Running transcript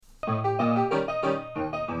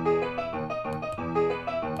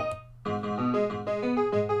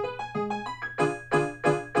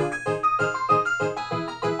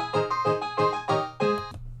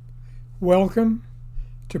Welcome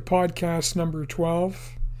to podcast number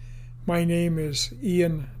 12. My name is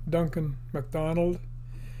Ian Duncan MacDonald.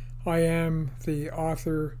 I am the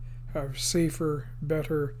author of Safer,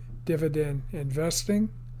 Better Dividend Investing.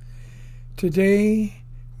 Today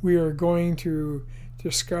we are going to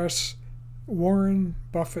discuss Warren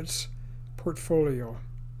Buffett's portfolio.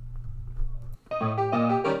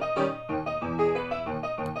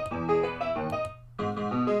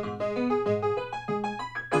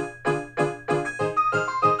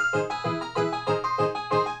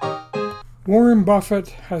 Warren Buffett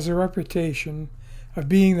has a reputation of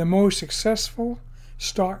being the most successful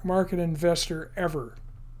stock market investor ever.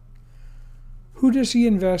 Who does he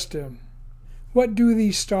invest in? What do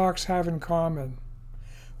these stocks have in common?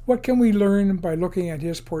 What can we learn by looking at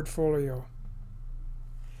his portfolio?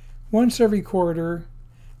 Once every quarter,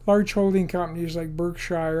 large holding companies like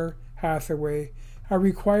Berkshire Hathaway are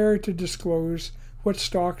required to disclose what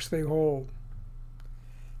stocks they hold.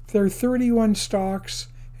 There are 31 stocks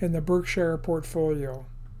in the Berkshire portfolio.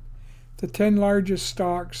 The 10 largest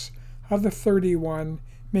stocks of the 31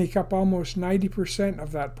 make up almost 90%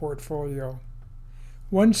 of that portfolio.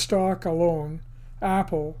 One stock alone,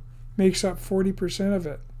 Apple, makes up 40% of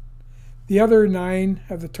it. The other 9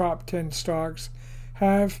 of the top 10 stocks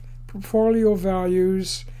have portfolio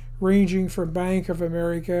values ranging from Bank of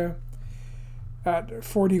America at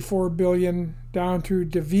 $44 billion down to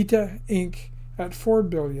DaVita Inc. at $4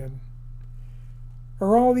 billion.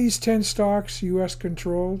 Are all these 10 stocks U.S.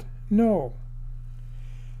 controlled? No.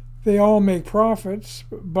 They all make profits,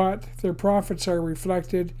 but their profits are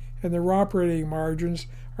reflected and their operating margins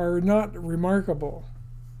are not remarkable.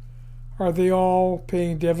 Are they all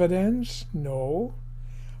paying dividends? No.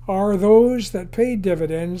 Are those that pay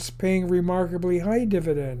dividends paying remarkably high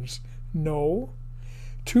dividends? No.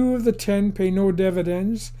 2 of the 10 pay no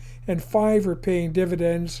dividends, and 5 are paying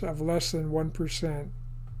dividends of less than 1%.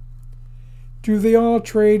 Do they all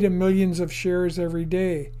trade in millions of shares every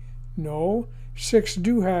day? No. 6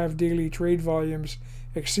 do have daily trade volumes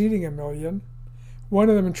exceeding 1 million. One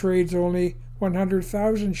of them trades only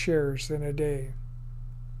 100,000 shares in a day.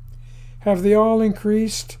 Have they all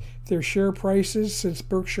increased their share prices since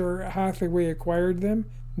Berkshire Hathaway acquired them?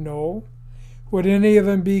 No. Would any of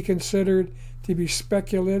them be considered to be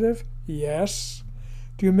speculative? Yes.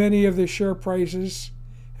 Do many of the share prices,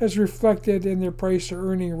 as reflected in their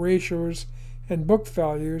price-to-earning ratios and book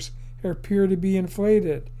values, appear to be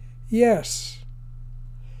inflated? Yes.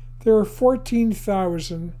 There are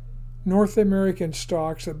 14,000 North American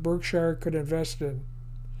stocks that Berkshire could invest in.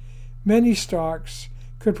 Many stocks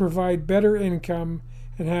could provide better income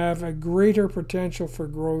and have a greater potential for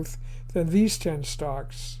growth than these 10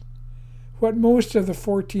 stocks. What most of the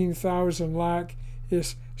 14,000 lack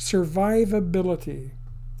is survivability.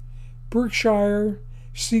 Berkshire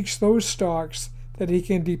seeks those stocks that he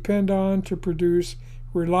can depend on to produce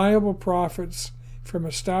reliable profits from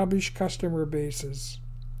established customer bases.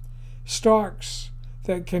 Stocks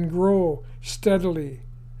that can grow steadily,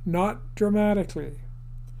 not dramatically.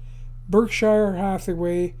 Berkshire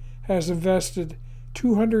Hathaway has invested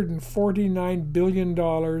 $249 billion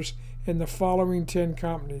in the following 10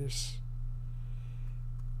 companies.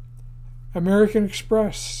 American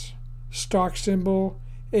Express, stock symbol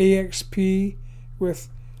AXP, with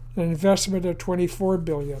an investment of $24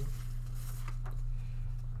 billion.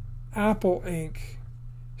 Apple Inc.,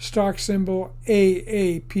 stock symbol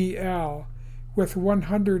AAPL, with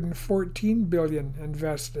 $114 billion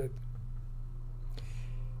invested.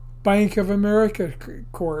 Bank of America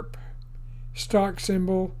Corp., stock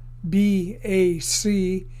symbol BAC,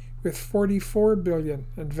 with $44 billion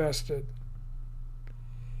invested.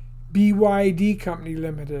 BYD Company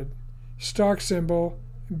Limited, stock symbol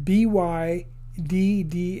BYDDF,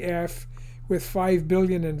 with $5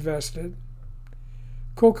 billion invested.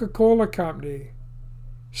 Coca-Cola Company,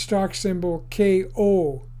 stock symbol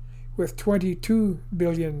KO, with $22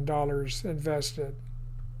 billion invested.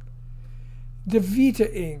 DaVita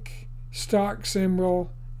Inc., stock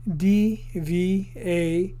symbol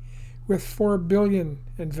DVA, with $4 billion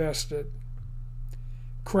invested.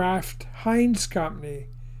 Kraft Heinz Company,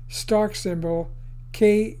 stock symbol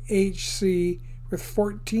KHC, with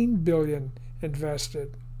 $14 billion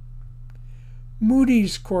invested.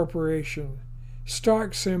 Moody's Corporation,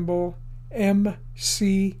 stock symbol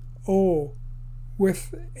MCO,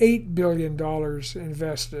 with $8 billion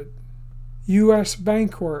invested. U.S.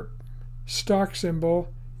 Bancorp, stock symbol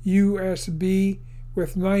USB,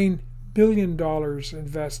 with $9 billion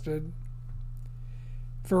invested.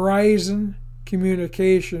 Verizon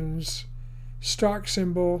Communications, stock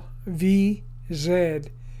symbol VZ,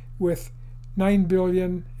 with $9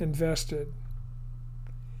 billion invested.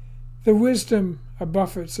 The wisdom of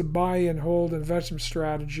Buffett's buy and hold investment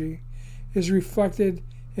strategy is reflected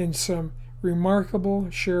in some remarkable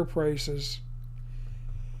share prices.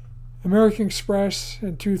 American Express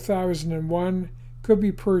in 2001 could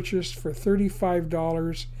be purchased for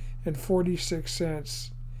 $35.46.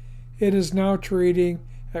 It is now trading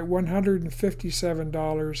at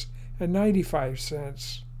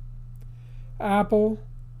 $157.95. Apple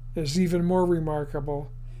is even more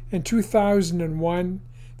remarkable. In 2001,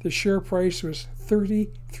 the share price was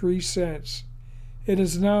 33 cents. It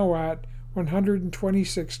is now at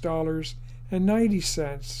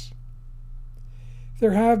 $126.90.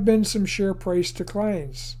 There have been some share price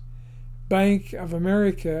declines. Bank of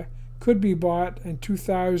America could be bought in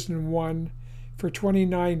 2001 for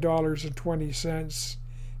 $29.20.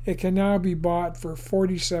 It can now be bought for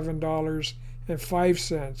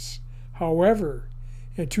 $47.05. However,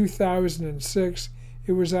 in 2006,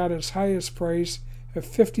 it was at its highest price of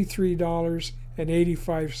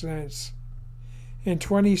 $53.85. In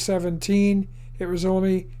 2017, it was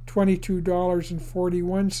only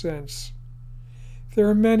 $22.41. There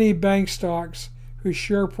are many bank stocks whose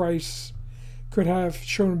share price could have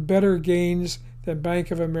shown better gains than Bank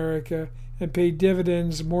of America and paid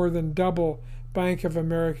dividends more than double Bank of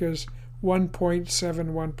America's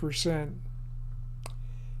 1.71%.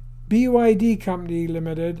 BYD Company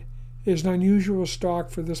Limited is an unusual stock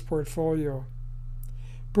for this portfolio.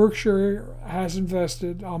 Berkshire has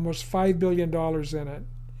invested almost $5 billion in it.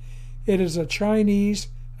 It is a Chinese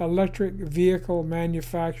electric vehicle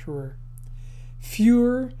manufacturer.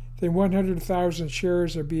 Fewer than 100,000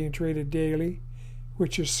 shares are being traded daily,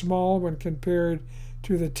 which is small when compared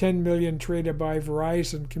to the 10 million traded by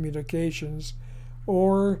Verizon Communications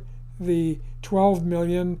or the 12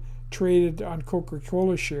 million traded on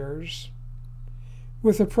Coca-Cola shares.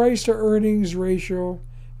 With a price-to-earnings ratio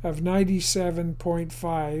of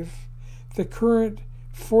 97.5, the current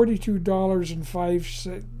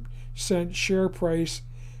 $42.05 share price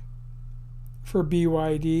for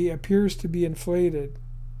BYD appears to be inflated.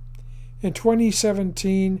 In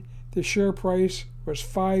 2017, the share price was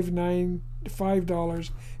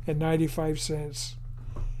 $5.95,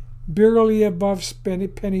 barely above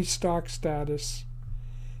penny stock status.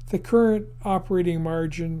 The current operating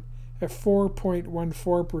margin at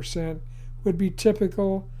 4.14% would be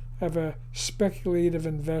typical of a speculative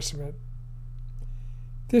investment.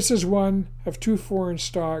 This is one of two foreign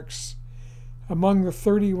stocks among the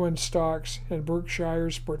 31 stocks in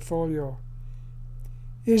Berkshire's portfolio.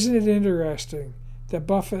 Isn't it interesting that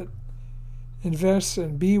Buffett invests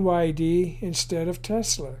in BYD instead of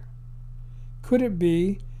Tesla? Could it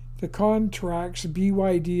be the contracts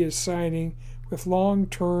BYD is signing with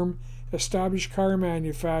long-term established car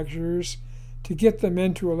manufacturers to get them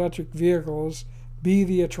into electric vehicles be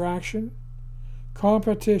the attraction?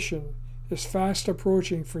 Competition is fast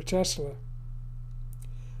approaching for Tesla.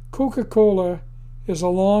 Coca-Cola is a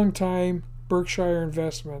long-time Berkshire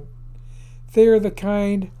investment. They are the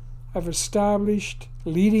kind of established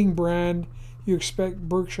leading brand you expect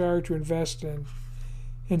Berkshire to invest in.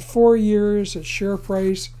 In 4 years, its share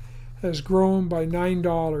price has grown by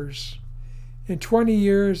 $9. In 20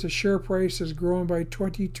 years, the share price has grown by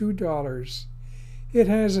 $22. It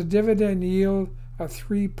has a dividend yield of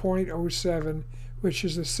 3.07, which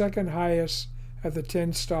is the second highest of the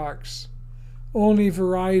 10 stocks. Only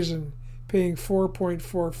Verizon, paying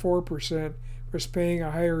 4.44%, was paying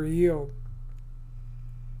a higher yield.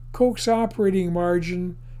 Coke's operating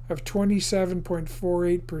margin of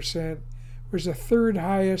 27.48% was the third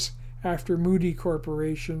highest after Moody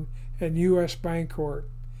Corporation and U.S. Bancorp.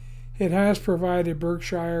 It has provided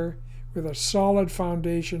Berkshire with a solid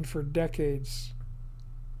foundation for decades.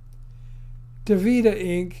 DaVita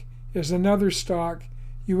Inc. is another stock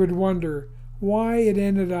you would wonder why it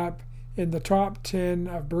ended up in the top 10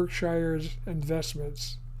 of Berkshire's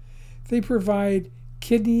investments. They provide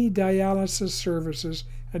kidney dialysis services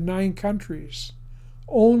in 9 countries.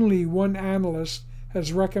 Only one analyst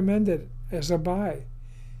has recommended it as a buy.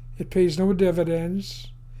 It pays no dividends.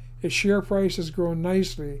 Its share price has grown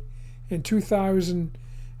nicely. In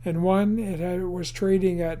 2001, it was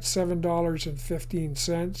trading at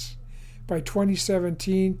 $7.15. By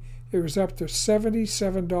 2017, it was up to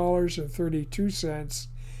 $77.32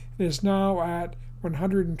 and is now at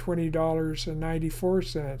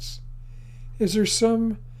 $120.94. Is there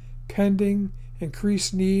some pending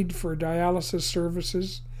increased need for dialysis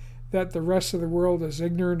services that the rest of the world is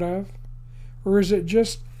ignorant of? Or is it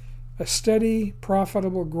just a steady,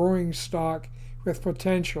 profitable, growing stock with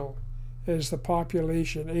potential as the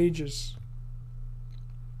population ages?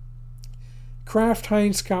 Kraft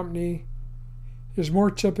Heinz Company is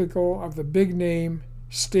more typical of the big-name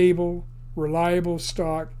stable, reliable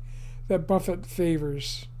stock that Buffett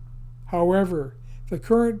favors. However, the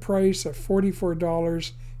current price of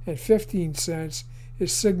 $44.15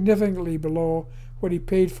 is significantly below what he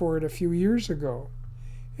paid for it a few years ago.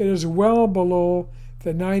 It is well below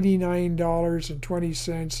the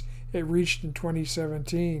 $99.20 it reached in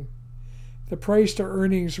 2017. The price to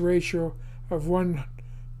earnings ratio of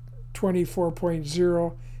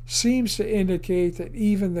 124.0 seems to indicate that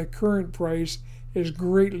even the current price is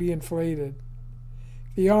greatly inflated.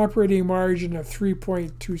 The operating margin of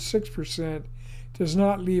 3.26% does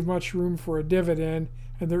not leave much room for a dividend,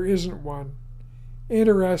 and there isn't one.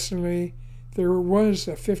 Interestingly, there was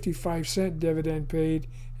a 55-cent dividend paid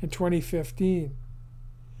in 2015.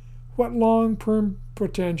 What long-term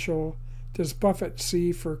potential does Buffett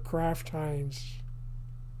see for Kraft Heinz?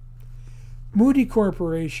 Moody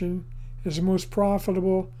Corporation is the most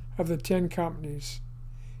profitable of the 10 companies.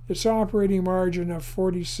 Its operating margin of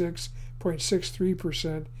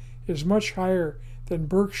 46.63% is much higher than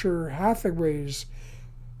Berkshire Hathaway's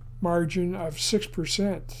margin of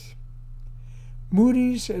 6%.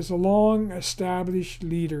 Moody's is a long-established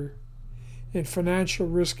leader in financial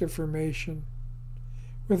risk information.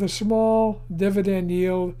 With a small dividend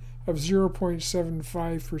yield of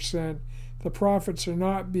 0.75%, the profits are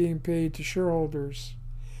not being paid to shareholders.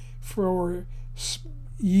 For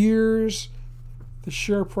years, the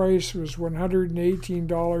share price was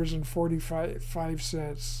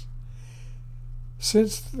 $118.45.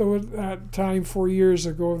 Since that time 4 years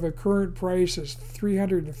ago, the current price is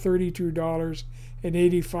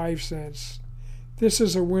 $332.85. This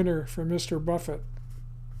is a winner for Mr. Buffett.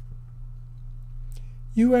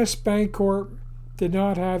 U.S. Bancorp did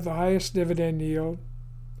not have the highest dividend yield,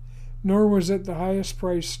 nor was it the highest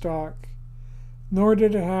priced stock, nor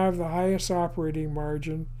did it have the highest operating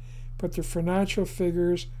margin, but the financial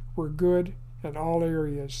figures were good in all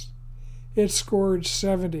areas. It scored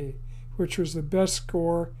 70, which was the best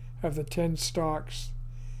score of the 10 stocks.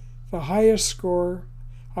 The highest score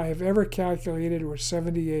I have ever calculated was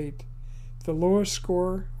 78. The lowest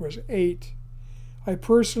score was 8. I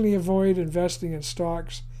personally avoid investing in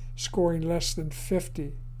stocks scoring less than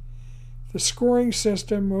 50. The scoring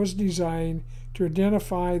system was designed to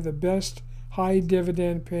identify the best high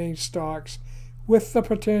dividend paying stocks with the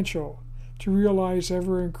potential to realize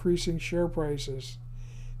ever increasing share prices.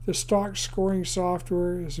 The stock scoring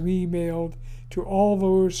software is emailed to all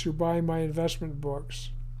those who buy my investment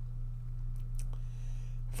books.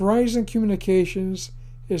 Verizon Communications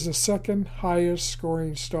is the second highest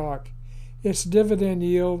scoring stock. Its dividend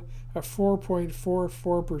yield of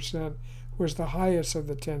 4.44% was the highest of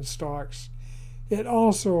the 10 stocks. It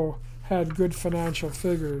also had good financial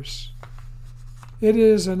figures. It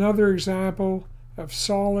is another example of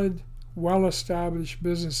solid, well-established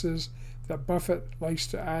businesses that Buffett likes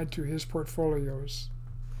to add to his portfolios.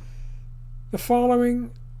 The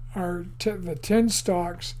following are the 10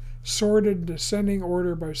 stocks sorted in descending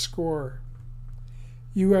order by score.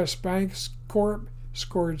 U.S. Bancorp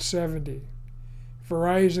scored 70.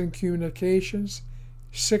 Verizon Communications,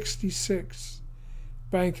 66.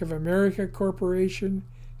 Bank of America Corporation,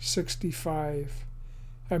 65.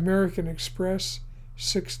 American Express,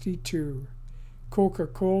 62.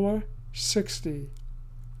 Coca-Cola, 60.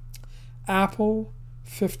 Apple,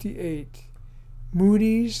 58.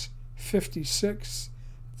 Moody's, 56.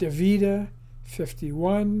 DaVita,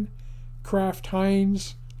 51. Kraft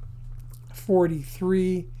Heinz,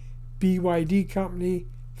 43. BYD Company,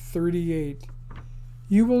 38.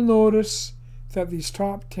 You will notice that these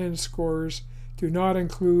top 10 scores do not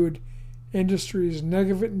include industries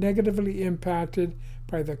negatively impacted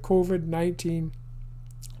by the COVID-19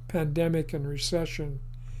 pandemic and recession.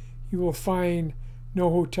 You will find no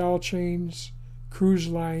hotel chains, cruise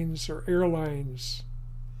lines, or airlines.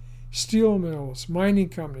 Steel mills, mining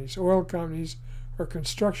companies, oil companies, or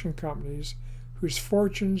construction companies whose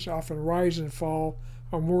fortunes often rise and fall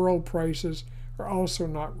on world prices are also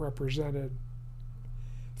not represented.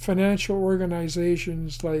 Financial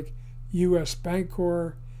organizations like U.S.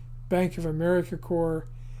 Bancorp, Bank of America Corp.,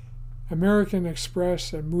 American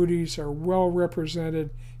Express, and Moody's are well represented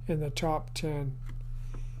in the top 10.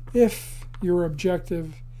 If your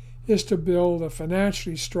objective is to build a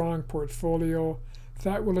financially strong portfolio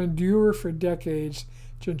that will endure for decades,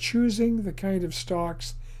 then choosing the kind of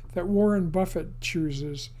stocks that Warren Buffett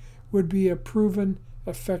chooses would be a proven,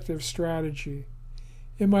 effective strategy.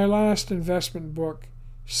 In my last investment book,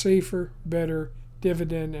 Safer, Better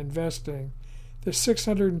Dividend Investing, the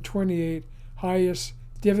 628 highest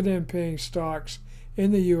dividend-paying stocks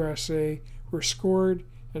in the USA were scored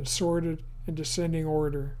and sorted in descending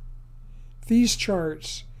order. These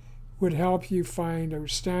charts, would help you find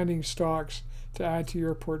outstanding stocks to add to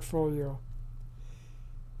your portfolio.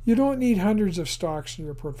 You don't need hundreds of stocks in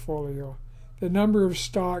your portfolio. The number of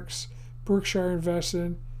stocks Berkshire invests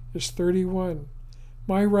in is 31.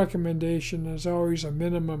 My recommendation is always a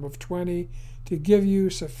minimum of 20 to give you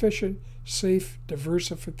sufficient safe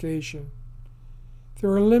diversification. There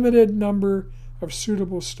are a limited number of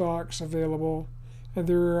suitable stocks available, and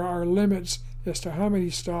there are limits as to how many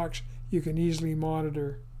stocks you can easily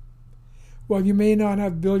monitor. While you may not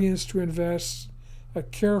have billions to invest, a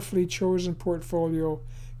carefully chosen portfolio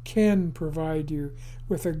can provide you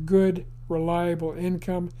with a good, reliable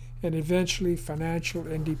income and eventually financial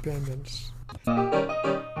independence.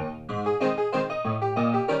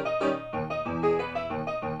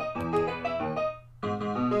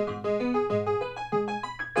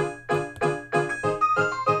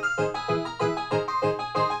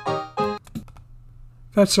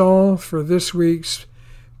 That's all for this week's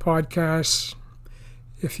podcast.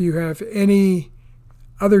 If you have any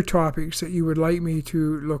other topics that you would like me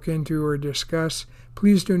to look into or discuss,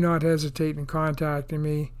 please do not hesitate in contacting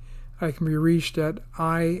me. I can be reached at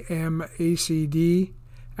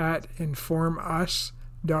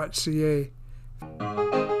imacd@informus.ca.